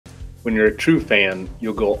When you're a true fan,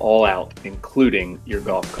 you'll go all out, including your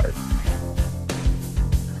golf cart.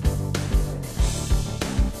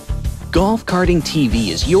 GolfCartingTV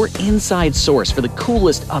is your inside source for the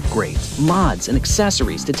coolest upgrades, mods, and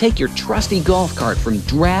accessories to take your trusty golf cart from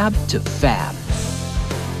drab to fab.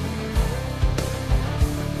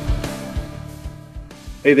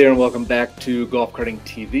 Hey there and welcome back to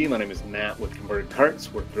GolfCartingTV. My name is Matt with Converted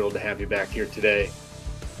Carts. We're thrilled to have you back here today.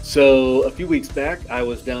 So a few weeks back, I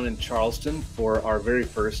was down in Charleston for our very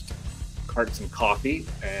first Carts and Coffee.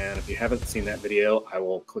 And if you haven't seen that video, I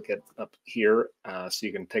will click it up here so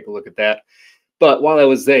you can take a look at that. But while I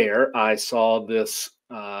was there, I saw this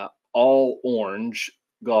all orange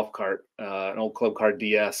golf cart, an old Club Car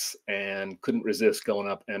DS, and couldn't resist going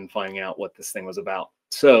up and finding out what this thing was about.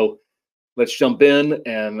 So let's jump in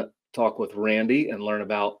and talk with Randy and learn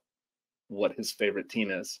about what his favorite team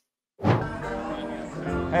is.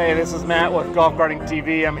 Hey, this is Matt with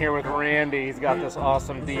GolfCartingTV. I'm here with Randy. He's got this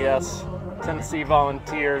awesome DS, Tennessee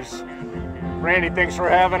Volunteers. Randy, thanks for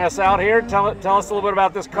having us out here. Tell us a little bit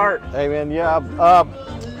about this cart. Hey man, yeah.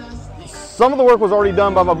 Some of the work was already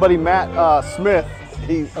done by my buddy Matt Smith.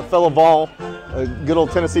 He's a fellow Vol, a good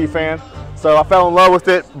old Tennessee fan. So I fell in love with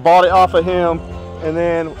it, bought it off of him, and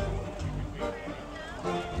then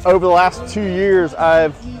over the last 2 years,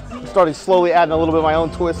 I've started slowly adding a little bit of my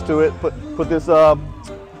own twist to it. Put this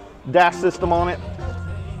dash system on it.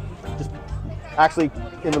 Just actually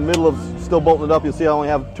in the middle of still bolting it up, you'll see I only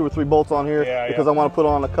have 2 or 3 bolts on here because I want to put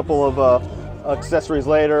on a couple of accessories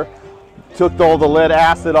later. Took all the lead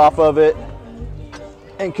acid off of it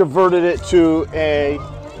and converted it to a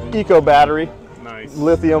eco battery. Nice.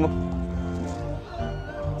 Lithium.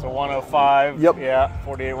 It's a 105. Yep. Yeah,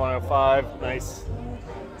 48105. Nice.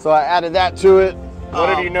 So I added that to it. What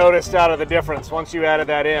have you noticed out of the difference once you added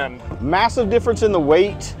that in? Massive difference in the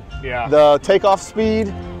weight. Yeah. The takeoff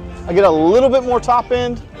speed. I get a little bit more top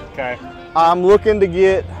end. Okay. I'm looking to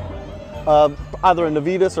get either a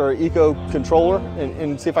Navitas or an Eco controller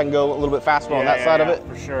and see if I can go a little bit faster on that side of it.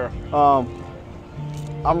 For sure.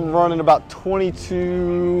 I'm running about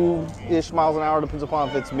 22-ish miles an hour, depends upon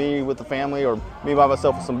if it's me with the family or me by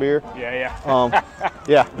myself with some beer. Yeah.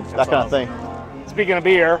 Yeah, that kind of thing. Speaking of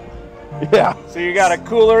beer, yeah. so you got a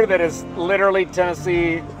cooler that is literally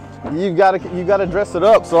Tennessee. You gotta dress it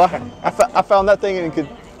up. So I found that thing in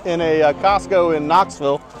a Costco in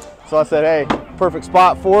Knoxville. So I said, hey, perfect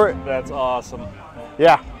spot for it. That's awesome.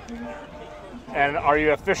 Yeah. And are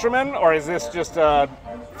you a fisherman, or is this just for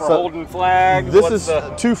holding flags? This is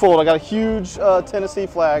twofold. I got a huge Tennessee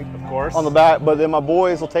flag, of course, on the back, but then my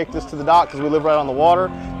boys will take this to the dock because we live right on the water,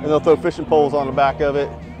 and they'll throw fishing poles on the back of it.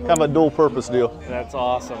 Kind of a dual purpose deal. That's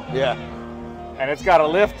awesome. Yeah. And it's got a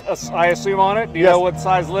lift, I assume, on it. Do you know what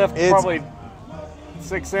size lift? Probably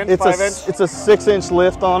 6 inch, 5 inch? It's a 6-inch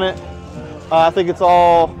lift on it. I think it's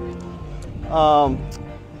all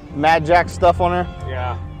Mad Jack stuff on there.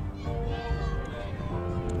 Yeah.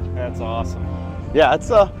 That's awesome. Yeah, it's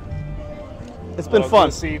been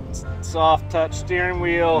fun. Soft touch steering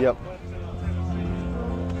wheel. Yep.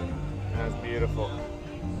 That's beautiful.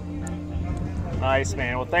 Nice,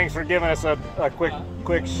 man. Well, thanks for giving us a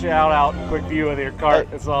quick shout out, quick view of your cart.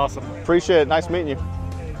 It's awesome. Appreciate it. Nice meeting you.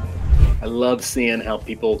 I love seeing how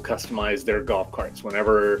people customize their golf carts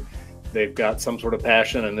whenever they've got some sort of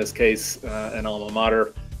passion. In this case, an alma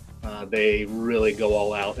mater. They really go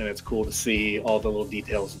all out, and it's cool to see all the little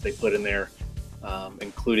details that they put in there,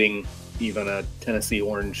 including even a Tennessee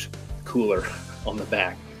orange cooler on the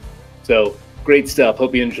back. So great stuff.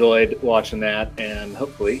 Hope you enjoyed watching that, and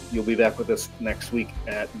hopefully you'll be back with us next week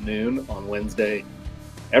at noon on Wednesday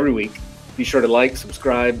every week. Be sure to like,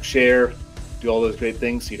 subscribe, share, do all those great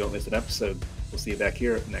things so you don't miss an episode. We'll see you back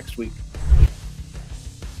here next week.